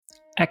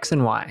X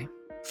and Y.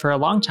 For a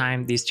long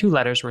time, these two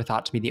letters were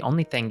thought to be the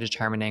only thing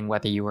determining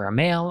whether you were a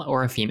male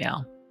or a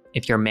female.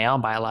 If your male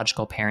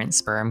biological parent's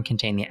sperm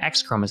contained the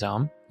X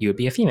chromosome, you would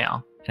be a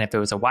female, and if it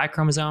was a Y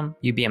chromosome,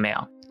 you'd be a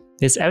male.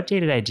 This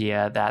outdated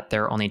idea that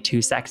there are only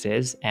two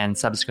sexes, and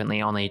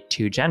subsequently only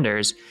two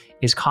genders,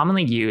 is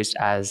commonly used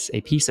as a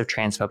piece of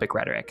transphobic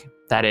rhetoric.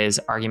 That is,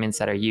 arguments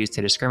that are used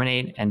to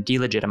discriminate and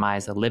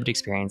delegitimize the lived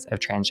experience of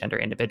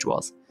transgender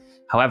individuals.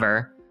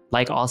 However,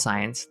 like all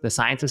science, the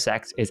science of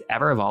sex is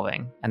ever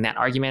evolving, and that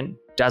argument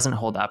doesn't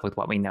hold up with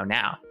what we know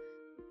now.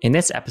 In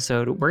this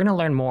episode, we're going to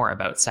learn more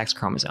about sex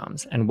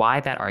chromosomes and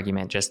why that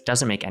argument just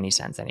doesn't make any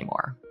sense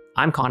anymore.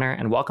 I'm Connor,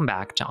 and welcome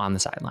back to On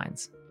the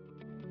Sidelines.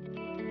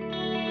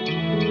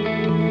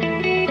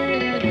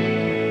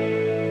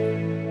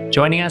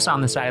 Joining us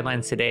on the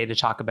sidelines today to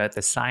talk about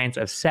the science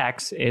of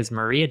sex is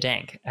Maria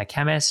Dank, a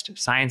chemist,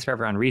 Science for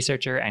Everyone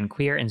researcher, and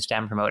queer and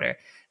STEM promoter.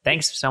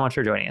 Thanks so much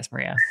for joining us,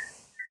 Maria.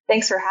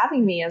 Thanks for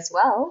having me as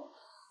well.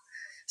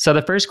 So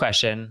the first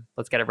question,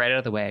 let's get it right out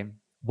of the way.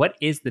 What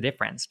is the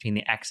difference between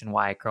the X and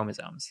Y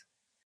chromosomes?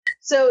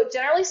 So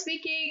generally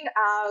speaking,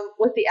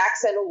 with the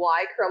X and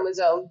Y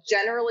chromosome,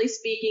 generally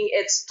speaking,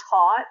 it's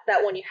taught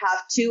that when you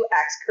have two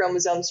X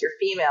chromosomes, you're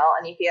female,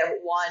 and if you have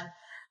one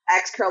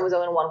X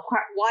chromosome and one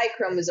Y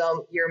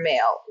chromosome, you're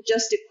male.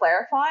 Just to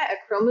clarify, a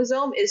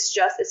chromosome is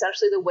just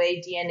essentially the way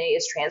DNA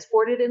is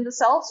transported in the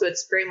cell. So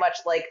it's very much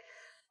like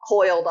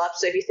coiled up.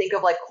 So if you think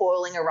of like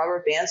coiling a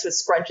rubber band so it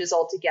scrunches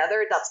all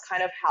together, that's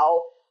kind of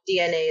how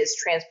DNA is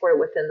transported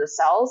within the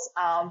cells.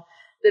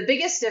 The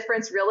biggest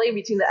difference really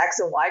between the X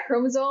and Y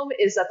chromosome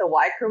is that the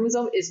Y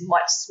chromosome is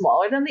much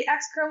smaller than the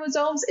X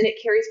chromosomes, and it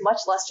carries much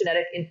less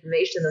genetic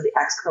information than the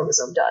X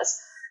chromosome does.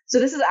 So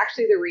this is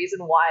actually the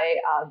reason why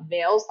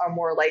males are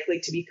more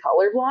likely to be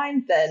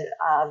colorblind than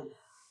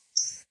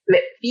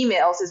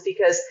females, is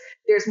because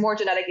there's more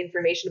genetic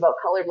information about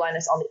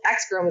colorblindness on the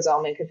X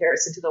chromosome in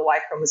comparison to the Y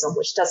chromosome,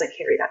 which doesn't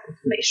carry that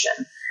information.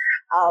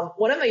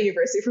 One of my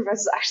university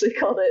professors actually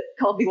called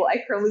the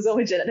Y chromosome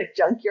a genetic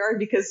junkyard,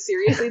 because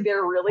seriously,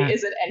 there really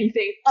isn't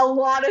a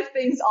lot of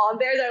things on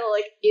there that are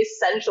like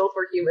essential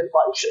for human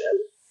function.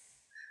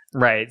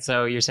 Right.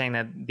 So you're saying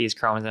that these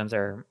chromosomes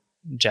are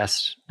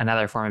just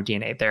another form of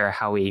DNA. They're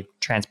how we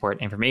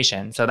transport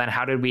information. So then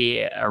how did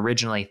we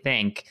originally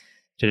think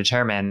to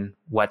determine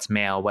what's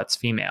male, what's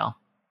female?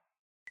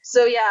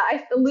 So yeah,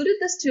 I alluded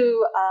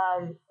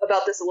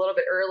about this a little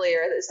bit earlier,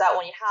 is that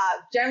when you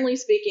have, generally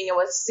speaking, it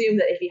was assumed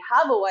that if you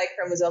have a Y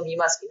chromosome, you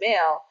must be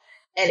male.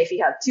 And if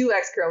you have two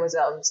X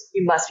chromosomes,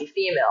 you must be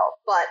female.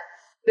 But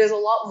there's a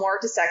lot more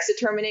to sex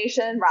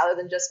determination rather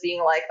than just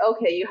being like,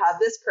 okay, you have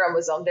this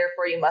chromosome,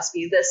 therefore you must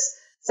be this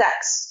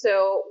sex.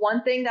 So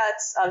one thing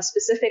that's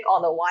specific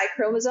on the Y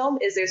chromosome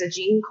is there's a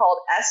gene called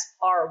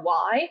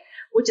SRY,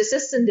 which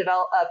assists in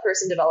a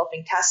person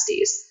developing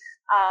testes.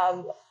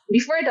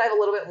 Before I dive a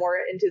little bit more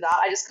into that,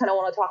 I just kind of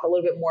want to talk a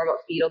little bit more about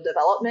fetal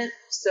development.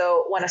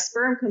 So when a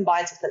sperm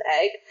combines with an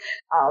egg,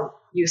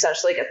 you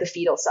essentially get the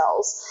fetal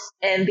cells,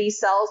 and these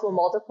cells will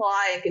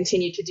multiply and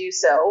continue to do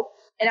so.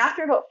 And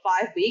after about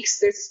 5 weeks,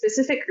 there's a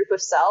specific group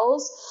of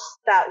cells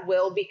that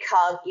will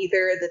become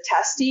either the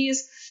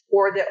testes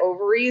or the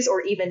ovaries,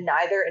 or even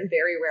neither in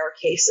very rare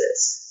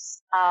cases.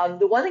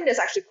 The one thing that's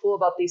actually cool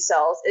about these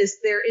cells is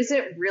there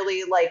isn't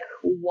really like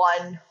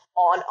one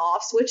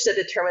on-off switch that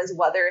determines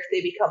whether if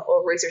they become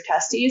ovaries or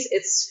testes.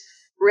 It's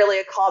really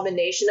a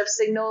combination of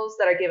signals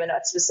that are given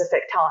at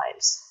specific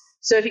times.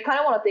 So if you kind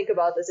of want to think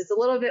about this, it's a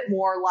little bit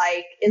more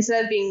like,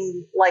 instead of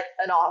being like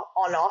an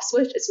on-off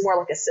switch, it's more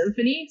like a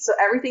symphony. So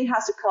everything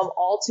has to come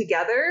all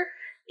together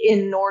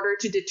in order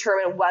to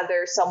determine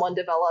whether someone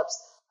develops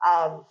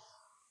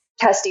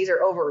testes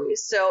or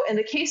ovaries. So in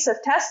the case of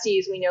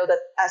testes, we know that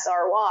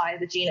SRY,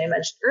 the gene I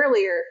mentioned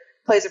earlier,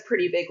 plays a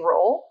pretty big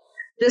role.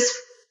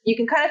 You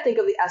can kind of think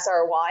of the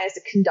SRY as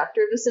the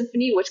conductor of the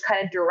symphony, which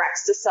kind of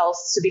directs the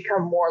cells to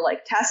become more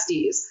like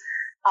testes.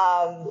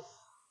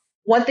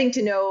 One thing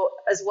to know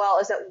as well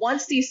is that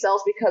once these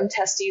cells become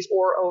testes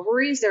or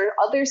ovaries, there are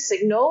other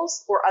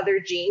signals or other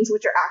genes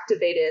which are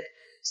activated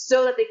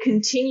so that they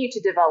continue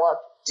to develop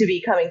to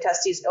becoming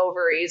testes and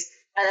ovaries.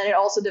 And then it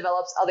also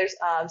develops other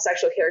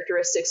sexual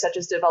characteristics, such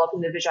as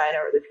developing the vagina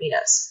or the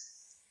penis.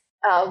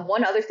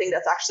 One other thing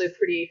that's actually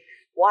pretty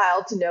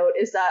wild to note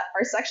is that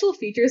our sexual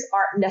features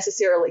aren't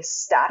necessarily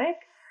static.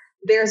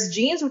 There's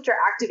genes which are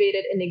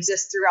activated and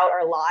exist throughout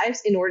our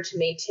lives in order to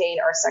maintain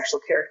our sexual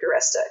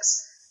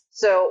characteristics.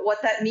 So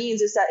what that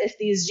means is that if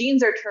these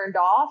genes are turned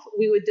off,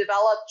 we would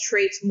develop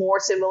traits more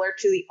similar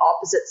to the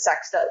opposite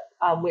sex that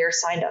we are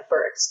assigned at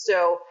birth.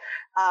 So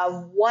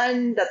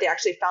one that they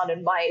actually found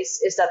in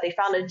mice is that they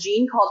found a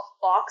gene called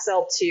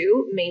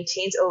FOXL2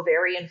 maintains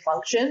ovarian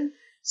function.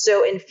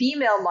 So in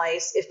female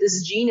mice, if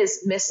this gene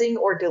is missing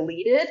or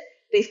deleted,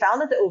 they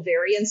found that the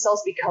ovarian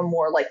cells become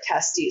more like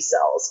testes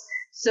cells.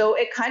 So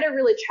it kind of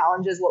really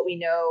challenges what we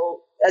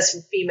know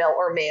as female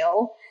or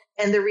male.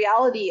 And the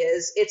reality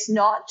is, it's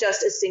not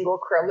just a single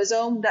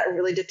chromosome that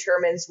really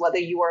determines whether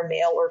you are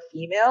male or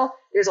female.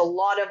 There's a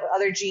lot of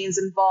other genes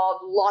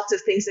involved, lots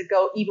of things that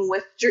go even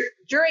with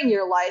during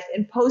your life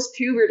and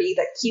post-puberty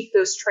that keep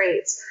those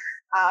traits.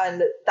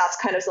 And that's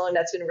kind of something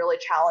that's been really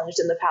challenged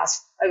in the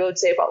past, I would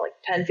say about like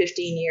 10,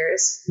 15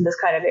 years in this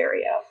kind of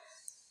area.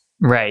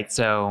 Right.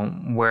 So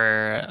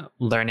we're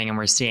learning and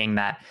we're seeing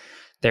that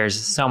there's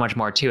so much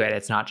more to it.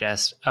 It's not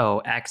just,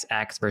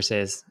 XX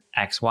versus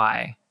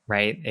XY,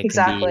 right? It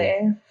Exactly.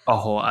 can be a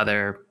whole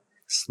other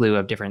slew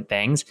of different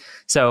things.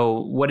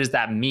 So what does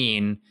that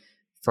mean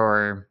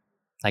for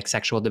like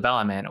sexual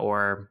development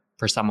or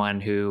for someone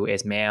who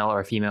is male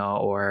or female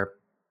or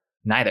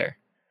neither?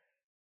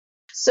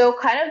 So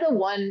kind of the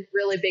one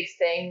really big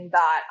thing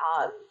that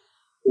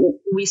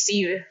we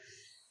see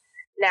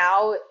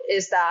now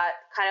is that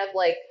kind of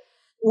like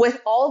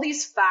with all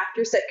these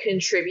factors that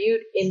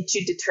contribute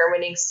into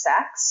determining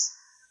sex,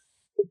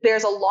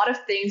 there's a lot of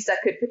things that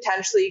could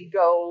potentially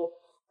go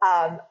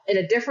in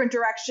a different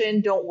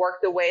direction, don't work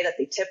the way that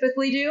they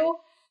typically do.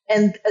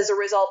 And as a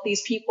result,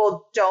 these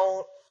people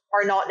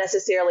are not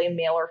necessarily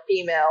male or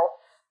female.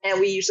 And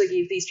we usually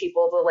give these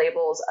people the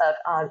labels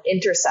of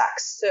intersex.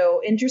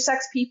 So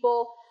intersex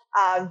people,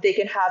 they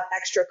can have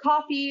extra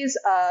copies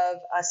of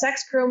a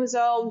sex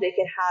chromosome. They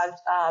can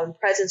have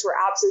presence or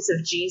absence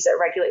of genes that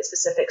regulate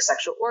specific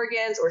sexual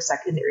organs or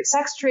secondary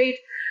sex trait.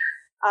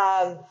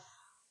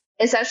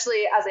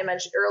 Essentially, as I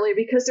mentioned earlier,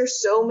 because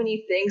there's so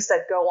many things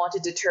that go on to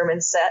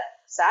determine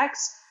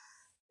sex,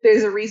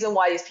 there's a reason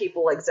why these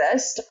people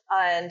exist.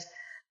 And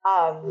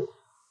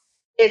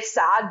it's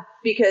sad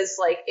because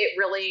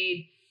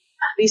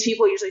these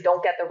people usually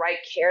don't get the right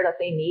care that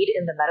they need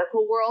in the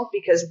medical world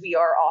because we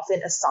are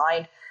often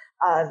assigned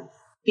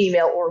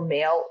female or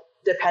male,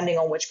 depending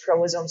on which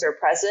chromosomes are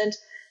present.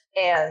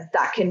 And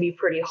that can be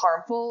pretty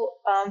harmful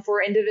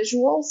for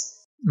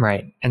individuals.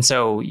 Right. And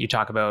so you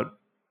talk about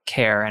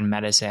care and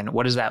medicine.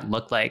 What does that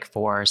look like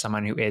for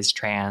someone who is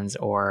trans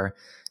or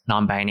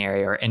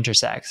non-binary or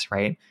intersex,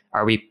 right?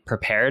 Are we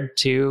prepared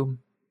to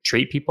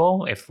treat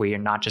people if we are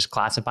not just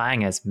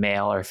classifying as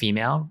male or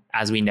female,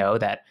 as we know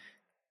that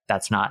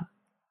that's not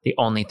the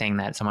only thing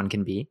that someone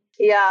can be?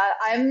 Yeah,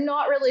 I'm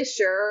not really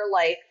sure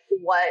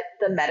what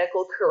the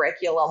medical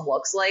curriculum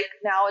looks like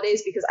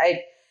nowadays because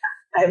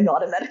I'm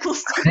not a medical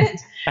student,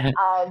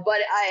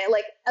 but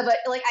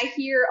I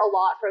hear a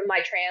lot from my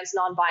trans,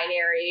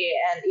 non-binary,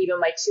 and even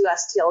my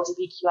 2ST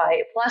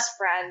LGBTQIA+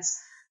 friends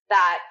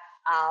that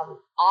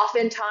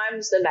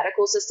oftentimes the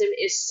medical system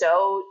is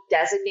so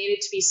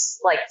designated to be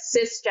like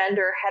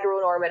cisgender,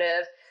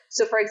 heteronormative.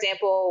 So, for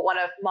example, one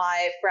of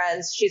my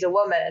friends, she's a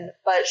woman,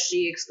 but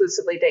she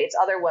exclusively dates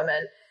other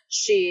women.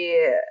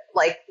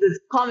 The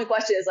common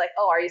question is like,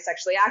 oh, are you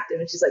sexually active?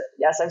 And she's like,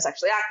 yes, I'm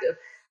sexually active.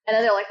 And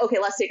then they're like, okay,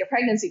 let's take a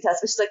pregnancy test.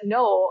 But she's like,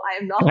 no,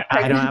 I am not pregnant.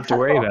 I don't have to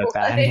worry about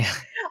that.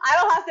 I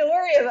don't have to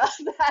worry about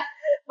that.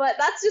 But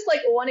that's just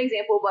like one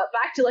example. But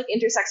back to like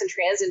intersex and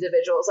trans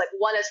individuals, like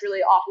one that's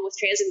really often with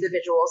trans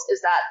individuals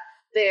is that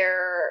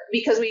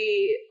because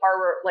we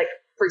are like,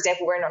 for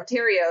example, we're in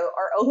Ontario,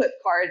 our OHIP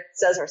card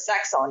says our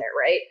sex on it,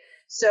 right?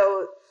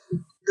 So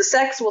the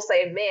sex will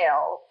say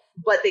male,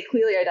 but they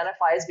clearly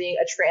identify as being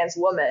a trans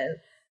woman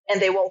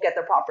and they won't get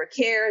the proper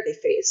care. They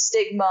face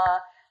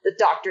stigma. The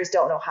doctors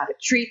don't know how to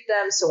treat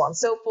them, so on and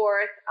so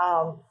forth.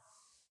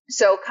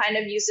 So kind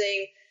of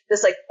using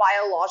this like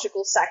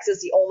biological sex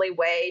as the only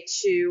way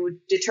to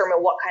determine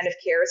what kind of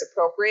care is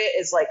appropriate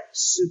is like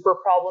super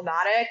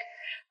problematic.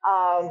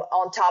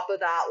 On top of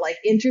that, like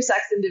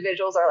intersex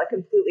individuals are like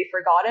completely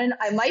forgotten.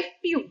 I might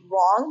be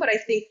wrong, but I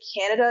think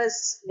Canada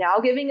is now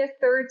giving a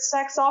third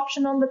sex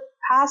option on the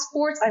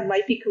passports. I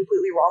might be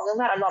completely wrong on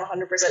that. I'm not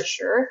 100%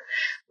 sure,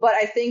 but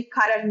I think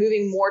kind of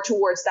moving more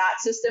towards that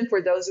system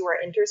for those who are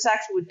intersex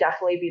would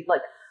definitely be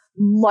like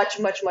much,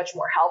 much, much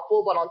more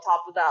helpful. But on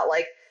top of that,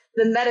 like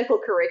the medical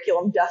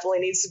curriculum definitely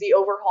needs to be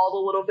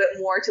overhauled a little bit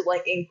more to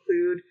like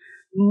include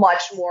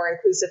much more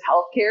inclusive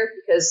healthcare,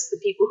 because the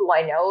people who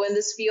I know in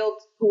this field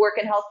who work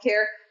in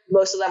healthcare,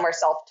 most of them are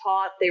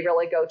self-taught. They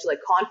really go to like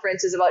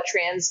conferences about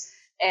trans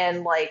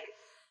and like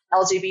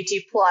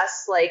LGBT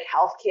plus like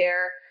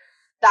healthcare.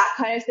 That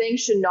kind of thing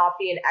should not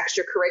be an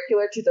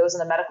extracurricular to those in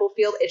the medical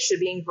field. It should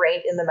be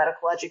ingrained in the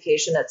medical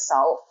education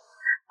itself.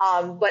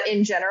 But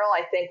in general,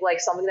 I think like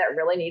something that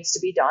really needs to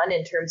be done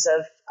in terms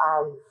of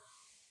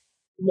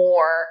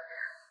more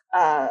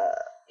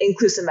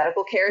inclusive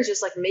medical care is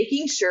just like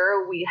making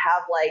sure we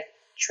have like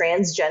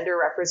transgender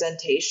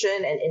representation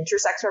and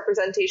intersex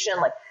representation,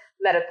 like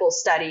medical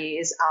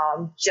studies,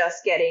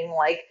 just getting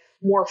like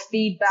more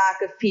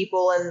feedback of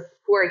people and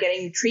who are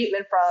getting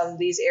treatment from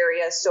these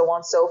areas, so on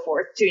and so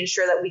forth, to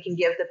ensure that we can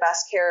give the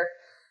best care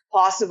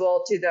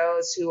possible to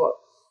those who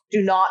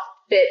do not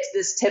fit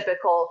this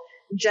typical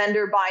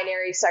gender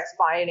binary, sex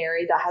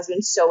binary that has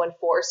been so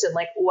enforced in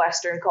like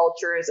Western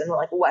cultures and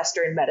like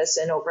Western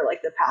medicine over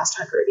like the past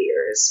 100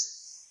 years.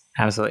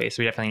 Absolutely.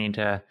 So we definitely need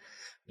to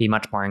be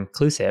much more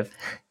inclusive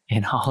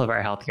in all of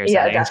our healthcare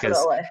Yeah, settings because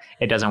definitely.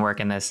 it doesn't work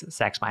in this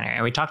sex binary.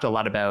 And we talked a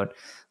lot about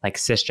like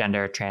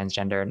cisgender,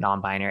 transgender,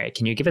 non-binary.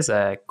 Can you give us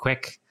a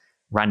quick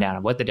rundown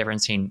of what the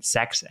difference between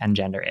sex and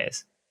gender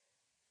is?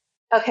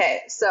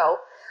 Okay, so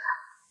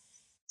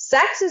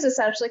sex is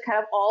essentially kind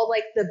of all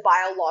like the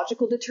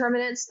biological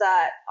determinants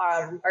that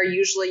are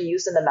usually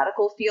used in the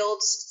medical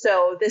fields.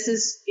 So this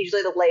is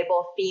usually the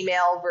label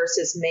female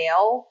versus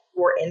male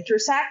or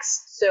intersex.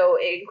 So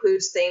it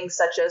includes things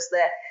such as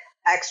the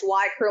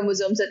XY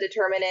chromosomes that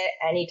determine it,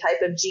 any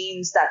type of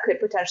genes that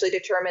could potentially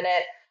determine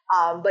it.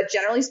 But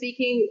generally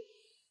speaking,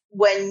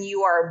 when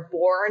you are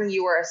born,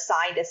 you are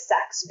assigned a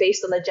sex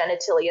based on the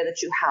genitalia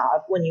that you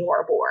have when you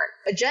are born.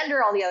 A gender,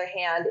 on the other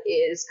hand,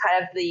 is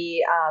kind of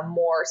the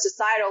more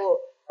societal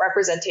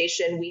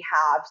representation we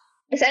have.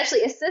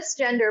 Essentially, a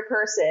cisgender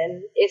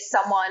person is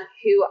someone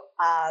who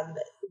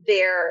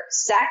their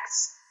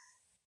sex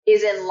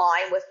is in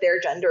line with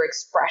their gender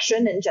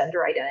expression and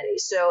gender identity.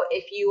 So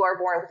if you are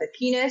born with a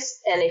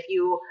penis and if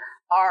you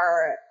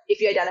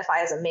identify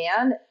as a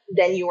man,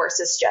 then you are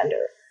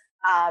cisgender.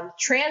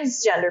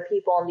 Transgender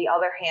people, on the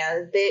other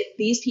hand,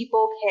 these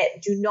people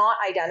do not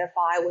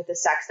identify with the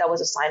sex that was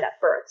assigned at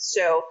birth.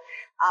 So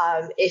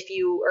if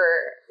you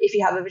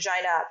have a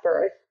vagina at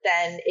birth,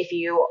 then if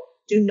you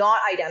do not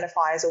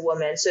identify as a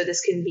woman, so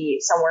this can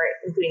be somewhere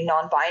including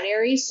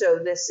non-binary. So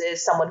this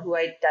is someone who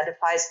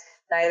identifies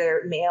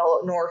neither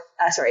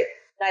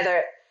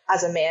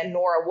as a man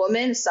nor a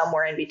woman,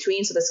 somewhere in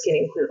between. So this can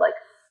include like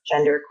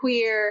gender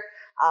queer.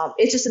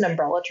 It's just an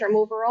umbrella term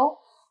overall.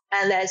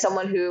 And then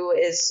someone who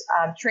is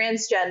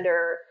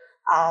transgender.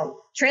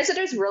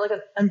 Transgender is really like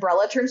an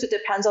umbrella term, so it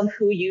depends on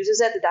who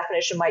uses it. The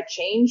definition might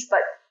change, but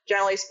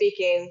generally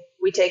speaking,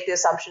 we take the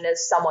assumption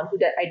as someone who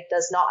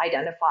does not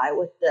identify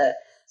with the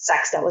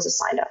sex that was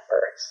assigned at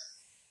birth.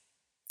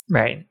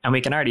 Right. And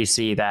we can already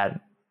see that,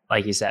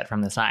 like you said,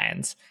 from the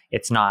science,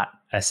 it's not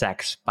a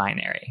sex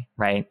binary,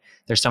 right?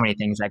 There's so many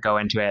things that go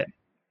into it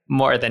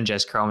more than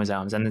just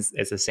chromosomes. And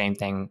it's the same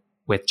thing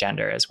with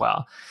gender as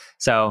well.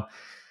 So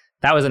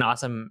that was an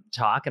awesome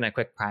talk and a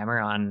quick primer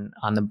on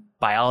the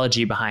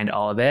biology behind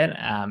all of it.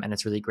 And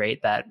it's really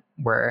great that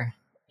we're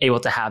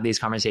able to have these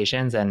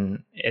conversations.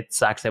 And it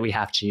sucks that we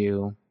have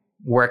to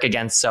work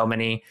against so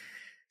many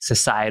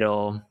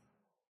societal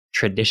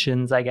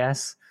traditions, I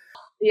guess.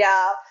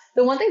 Yeah.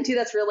 The one thing too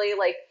that's really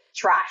like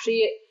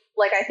trashy,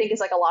 like I think is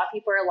like a lot of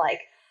people are like,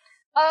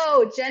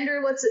 oh,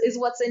 gender is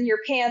what's in your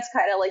pants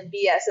kind of like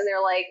BS. And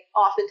they're like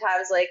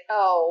oftentimes like,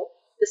 oh,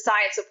 the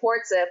science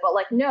supports it, but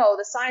like, no,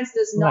 the science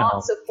does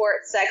not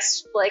support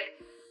sex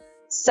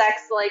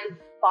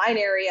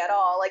binary at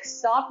all. Like,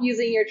 stop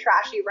using your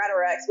trashy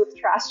rhetorics with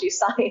trashy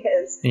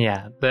science.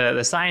 Yeah,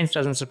 the science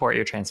doesn't support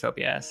your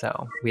transphobia,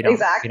 so we don't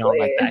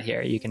like that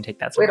here. You can take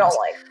that. We don't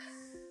like.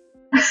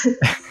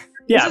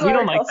 Yeah, we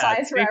don't like that.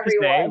 Science for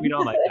everyone. We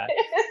don't like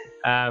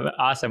that.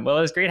 Awesome. Well,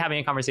 it was great having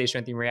a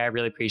conversation with you, Maria. I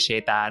really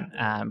appreciate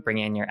that,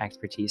 bringing in your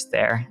expertise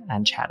there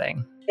and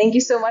chatting. Thank you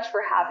so much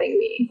for having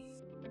me.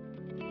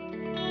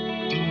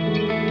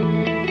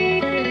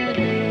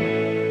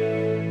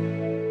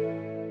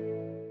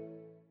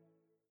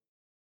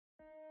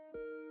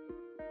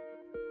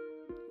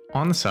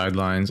 On the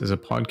Sidelines is a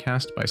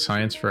podcast by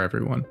Science for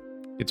Everyone.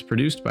 It's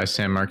produced by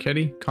Sam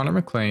Marchetti, Connor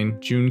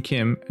McLean, June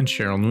Kim, and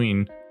Cheryl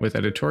Nguyen, with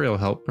editorial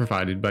help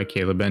provided by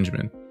Kayla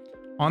Benjamin.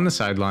 On the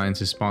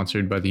Sidelines is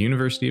sponsored by the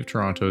University of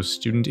Toronto's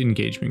Student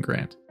Engagement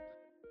Grant.